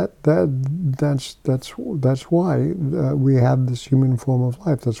that's why we have this human form of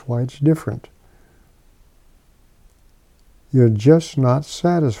life. That's why it's different. You're just not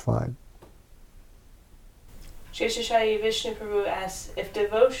satisfied. Sheshashayi Vishnu Prabhu asks, if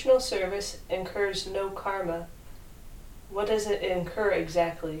devotional service incurs no karma, what does it incur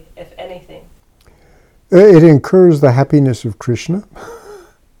exactly, if anything? It incurs the happiness of Krishna.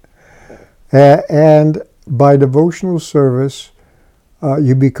 And by devotional service,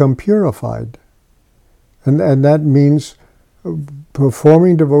 you become purified. And that means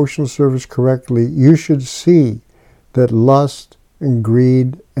performing devotional service correctly, you should see that lust and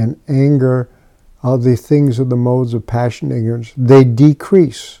greed and anger are the things of the modes of passion and ignorance. They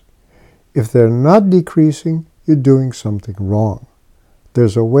decrease. If they're not decreasing, you're doing something wrong.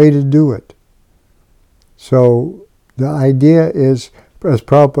 There's a way to do it. So the idea is, as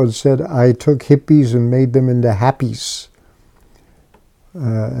Prabhupada said, I took hippies and made them into happies.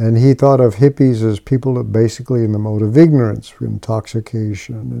 And he thought of hippies as people that basically in the mode of ignorance,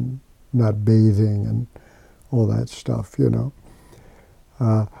 intoxication and not bathing and all that stuff,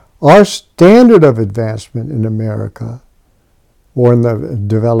 Our standard of advancement in America, or in the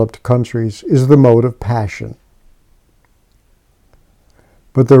developed countries, is the mode of passion.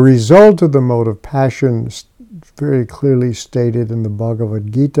 But the result of the mode of passion, very clearly stated in the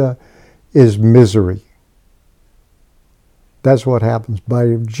Bhagavad Gita, is misery. That's what happens.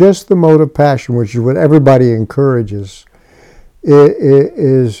 By just the mode of passion, which is what everybody encourages,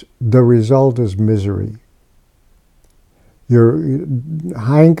 the result is misery. Your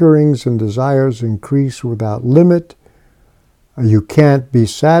hankerings and desires increase without limit. You can't be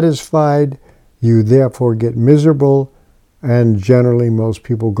satisfied. You therefore get miserable. And generally most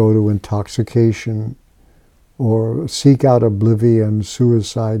people go to intoxication or seek out oblivion,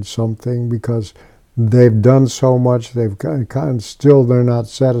 suicide, something, because they've done so much, still they're not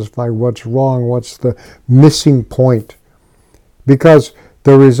satisfied. What's wrong? What's the missing point? Because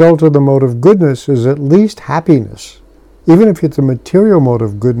the result of the mode of goodness is at least happiness. Even if it's a material mode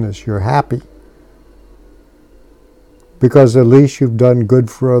of goodness, you're happy. Because at least you've done good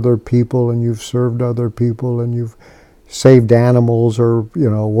for other people, and you've served other people, and you've saved animals, or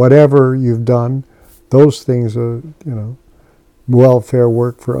whatever you've done. Those things are, welfare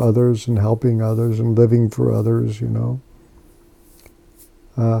work for others and helping others and living for others,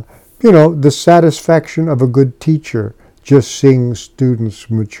 the satisfaction of a good teacher, just seeing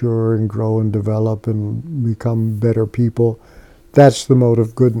students mature and grow and develop and become better people, that's the mode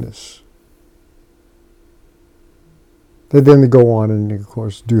of goodness. Then they go on and, of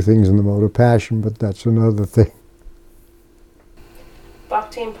course, do things in the mode of passion, but that's another thing.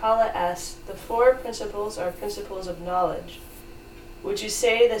 Bhaktin Pala asks, the four principles are principles of knowledge. Would you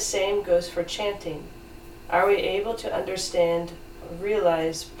say the same goes for chanting? Are we able to understand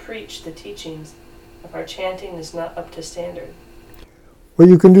realize, preach the teachings if our chanting is not up to standard? Well,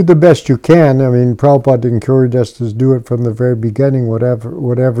 you can do the best you can. I mean, Prabhupada encouraged us to do it from the very beginning.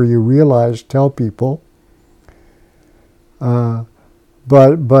 Whatever you realize, tell people. But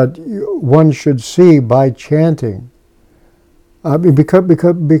one should see by chanting. I mean,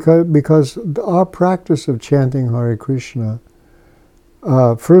 because our practice of chanting Hare Krishna.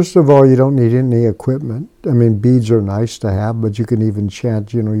 First of all, you don't need any equipment. I mean, beads are nice to have, but you can even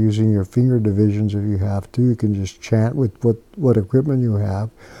chant, using your finger divisions if you have to. You can just chant with what equipment you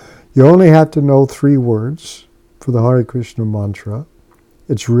have. You only have to know 3 words for the Hare Krishna mantra.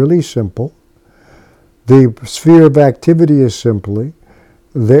 It's really simple. The sphere of activity is simply,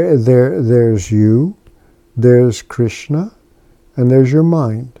 there's you, there's Krishna, and there's your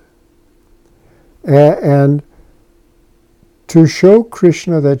mind. And to show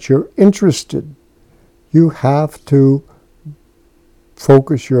Krishna that you're interested, you have to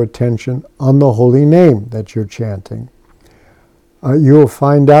focus your attention on the holy name that you're chanting. You'll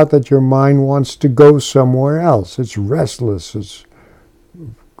find out that your mind wants to go somewhere else. It's restless.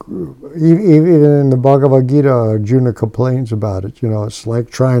 Even in the Bhagavad Gita, Arjuna complains about it. It's like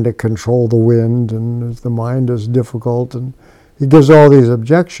trying to control the wind, and the mind is difficult, and he gives all these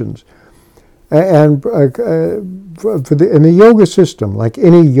objections. And in the yoga system, like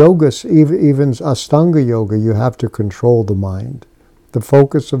any yoga, even Ashtanga yoga, you have to control the mind. The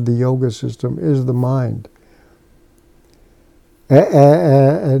focus of the yoga system is the mind.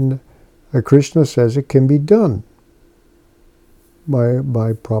 And Krishna says it can be done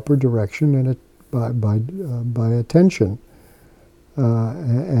by proper direction and by attention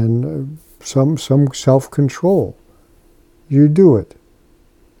and some self-control. You do it.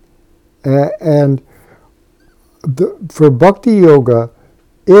 And for Bhakti Yoga,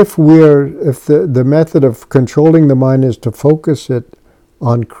 if the method of controlling the mind is to focus it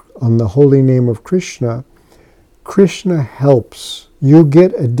on the holy name of Krishna, Krishna helps. You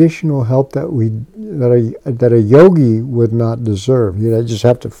get additional help that a yogi would not deserve. You just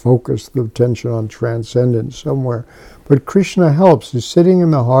have to focus the attention on transcendence somewhere. But Krishna helps. He's sitting in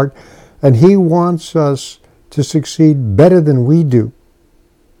the heart, and he wants us to succeed better than we do.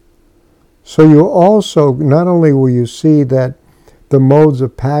 So you also, not only will you see that the modes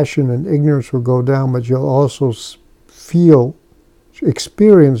of passion and ignorance will go down, but you'll also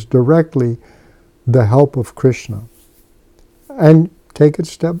experience directly the help of Krishna. And take it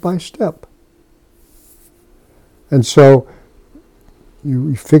step by step. And so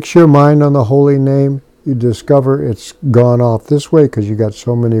you fix your mind on the holy name, you discover it's gone off this way because you got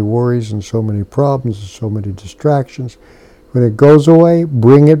so many worries and so many problems and so many distractions. When it goes away,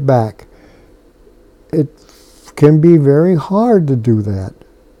 bring it back. It can be very hard to do that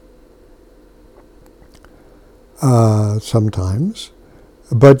sometimes,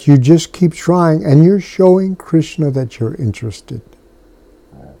 but you just keep trying, and you're showing Krishna that you're interested.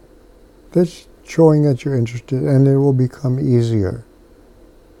 That's showing that you're interested, and it will become easier.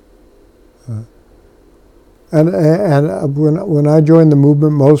 And when I joined the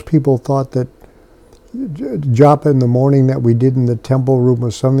movement, most people thought that japa in the morning that we did in the temple room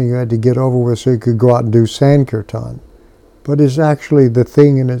was something you had to get over with so you could go out and do Sankirtan. But it's actually the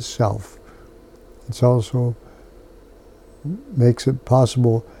thing in itself. It's also makes it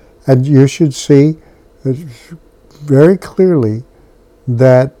possible. And you should see very clearly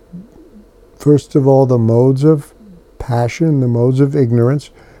that, first of all, the modes of passion, the modes of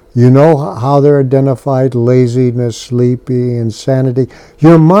ignorance, you know how they're identified: laziness, sleepy, insanity.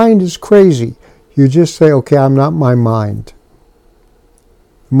 Your mind is crazy. You just say, okay, I'm not my mind.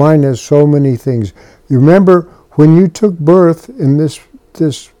 Mind has so many things. You remember when you took birth in this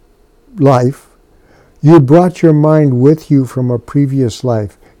life, you brought your mind with you from a previous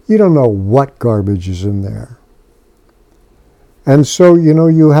life. You don't know what garbage is in there. And so,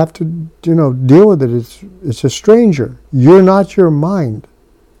 you have to, deal with it. It's a stranger. You're not your mind.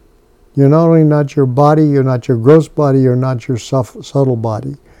 You're not only not your body, you're not your gross body, you're not your subtle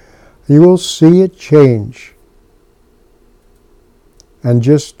body. You will see it change. And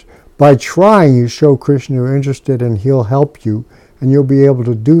just by trying, you show Krishna you're interested, and he'll help you, and you'll be able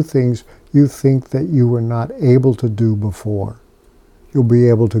to do things you think that you were not able to do before. You'll be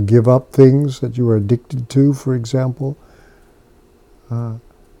able to give up things that you were addicted to, for example.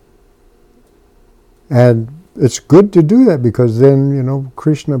 And it's good to do that, because then,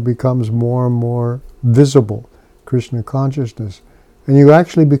 Krishna becomes more and more visible, Krishna consciousness. And you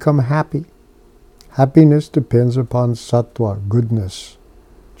actually become happy. Happiness depends upon sattva, goodness.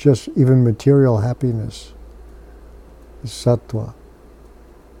 Just even material happiness is sattva.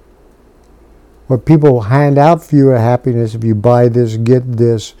 What people hand out for you as happiness, if you buy this, get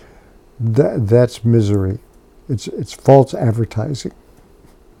this, that's misery. It's false advertising.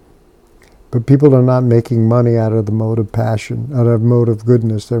 But people are not making money out of the mode of passion, out of mode of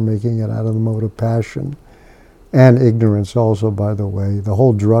goodness. They're making it out of the mode of passion. And ignorance also, by the way. The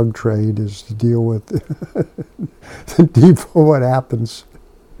whole drug trade is to deal with the deep of what happens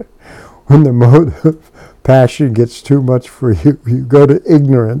when the mode of passion gets too much for you. You go to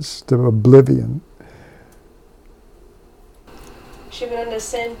ignorance, to oblivion. Shivananda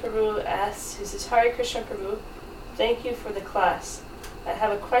Sen Prabhu asks, he says, Hare Krishna Prabhu, thank you for the class. I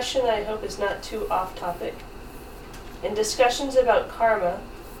have a question that I hope is not too off topic. In discussions about karma,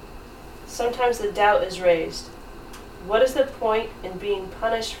 sometimes the doubt is raised. What is the point in being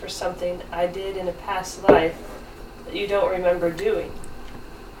punished for something I did in a past life that you don't remember doing?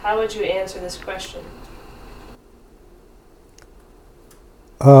 How would you answer this question?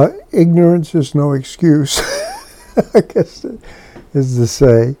 Ignorance is no excuse, I guess is to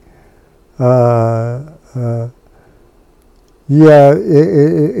say. Yeah,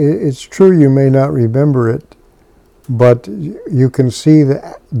 it's true you may not remember it, but you can see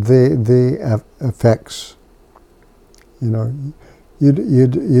the effects. You know,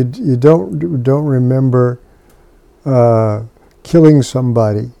 you don't remember killing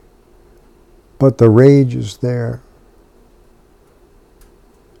somebody, but the rage is there.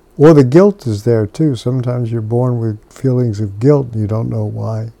 Or the guilt is there too. Sometimes you're born with feelings of guilt and you don't know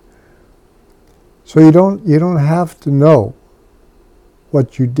why. So you don't have to know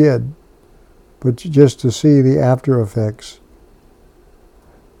what you did, but just to see the after effects.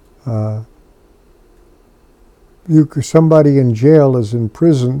 Somebody in jail is in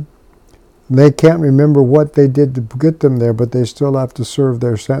prison, and they can't remember what they did to get them there, but they still have to serve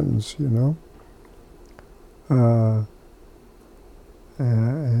their sentence, you know.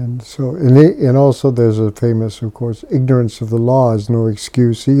 And also there's a famous, of course, ignorance of the law is no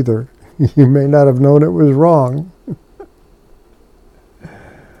excuse either. You may not have known it was wrong.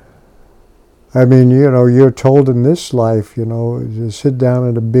 I mean, you know, you're told in this life, you know, to sit down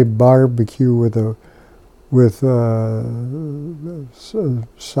at a big barbecue with a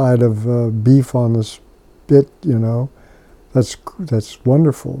side of beef on the spit, you know, that's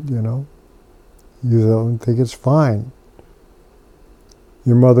wonderful, you know. You don't think it's fine.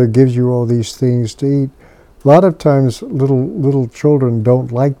 Your mother gives you all these things to eat. A lot of times little children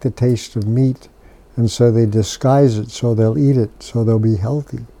don't like the taste of meat, and so they disguise it so they'll eat it, so they'll be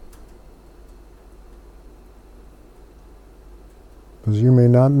healthy. Because you may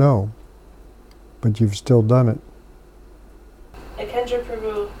not know, but you've still done it. Ekendra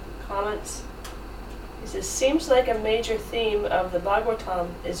Prabhu comments, he says, seems like a major theme of the Bhagavatam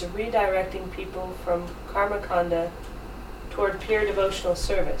is redirecting people from karma kanda toward pure devotional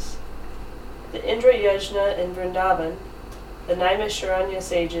service. The Indra Yajna in Vrindavan, the Naimisharanya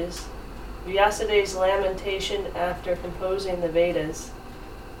sages, Vyasadev's lamentation after composing the Vedas,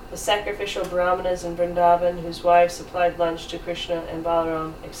 the sacrificial brahmanas in Vrindavan whose wives supplied lunch to Krishna and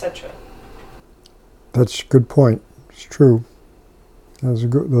Balaram, etc. That's a good point. It's true. Those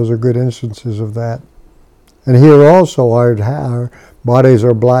are good instances of that. And here also our bodies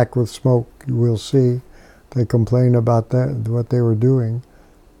are black with smoke, you will see. They complain about that, what they were doing,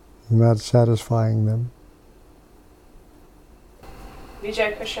 not satisfying them.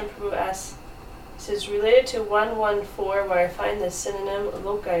 Vijay Krishna Prabhu asks, says, related to 114, where I find the synonym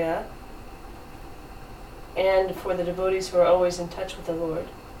lokaya, and for the devotees who are always in touch with the Lord.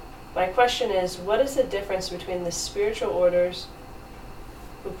 My question is, what is the difference between the spiritual orders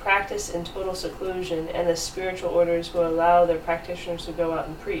who practice in total seclusion and the spiritual orders who allow their practitioners to go out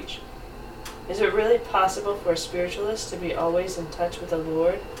and preach? Is it really possible for a spiritualist to be always in touch with the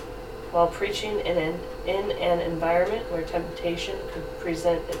Lord while preaching in an environment where temptation could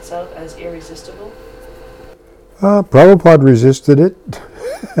present itself as irresistible? Prabhupada resisted it.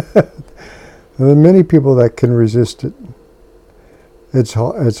 There are many people that can resist it. It's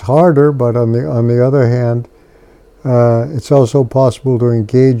harder, but on the other hand, it's also possible to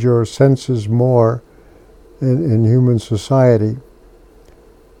engage your senses more in human society.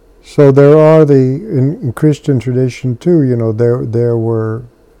 So there are in Christian tradition too, you know, there were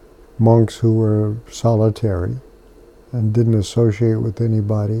monks who were solitary and didn't associate with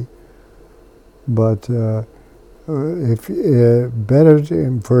anybody. But better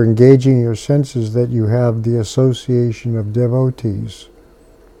for engaging your senses that you have the association of devotees,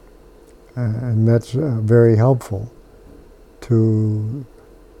 and that's very helpful. To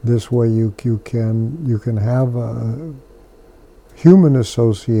this way, you can have a human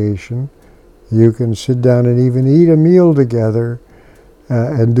association. You can sit down and even eat a meal together,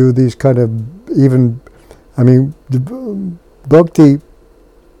 and do these kind of bhakti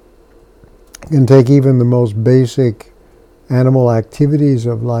can take even the most basic animal activities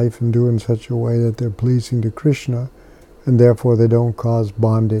of life and do in such a way that they're pleasing to Krishna, and therefore they don't cause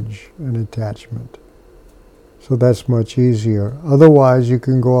bondage and attachment. So that's much easier. Otherwise, you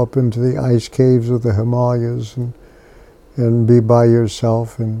can go up into the ice caves of the Himalayas and be by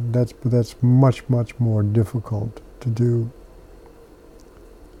yourself, and that's much, much more difficult to do.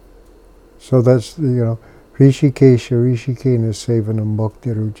 So that's, Rishikesha Rishikena Sevanam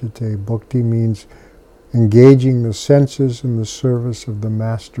Bhakti Ruchate. Bhakti means engaging the senses in the service of the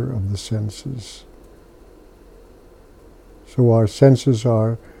master of the senses. So our senses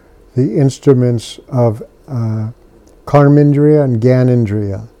are the instruments of Karmindriya and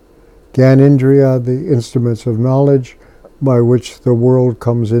Gyanindriya. Gyanindriya, the instruments of knowledge by which the world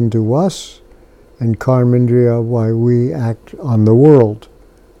comes into us, and Karmindriya, why we act on the world.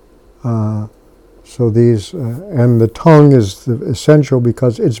 So these, and the tongue is essential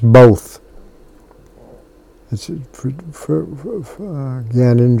because it's both. It's for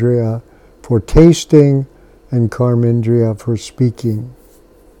Gyanindriya for tasting and Karmindriya for speaking,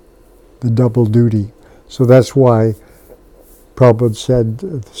 the double duty. So that's why Prabhupada said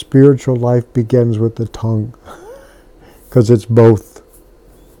the spiritual life begins with the tongue, because it's both.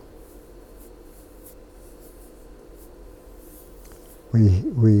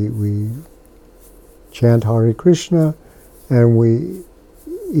 We chant Hare Krishna and we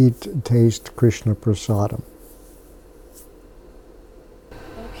taste Krishna prasadam.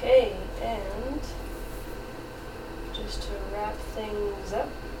 Okay, and just to wrap things up,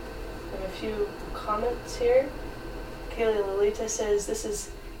 I have a few comments here. Kaylee Lolita says, this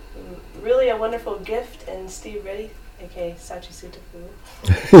is really a wonderful gift, and Steve Reddy, aka Sachi Sutafu.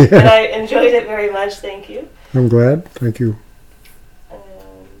 And I enjoyed it very much, thank you. I'm glad, thank you.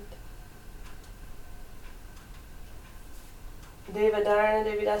 Devadarna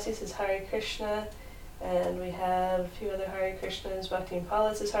Devidasi says Hare Krishna, and we have a few other Hare Krishnas. Bhakti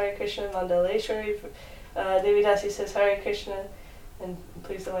Impala says Hare Krishna. Mandaleshwari Devidasi says Hare Krishna, and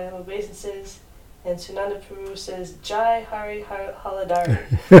please don't mind obeisances. And Sunanda Prabhu says Jai Hari Haladari.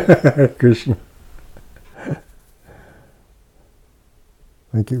 Hare Krishna.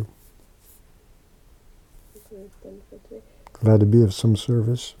 Thank you. Glad to be of some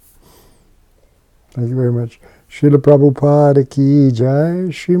service. Thank you very much. Srila Prabhupada ki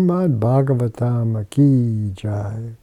jai, Srimad Bhagavatam ki jai.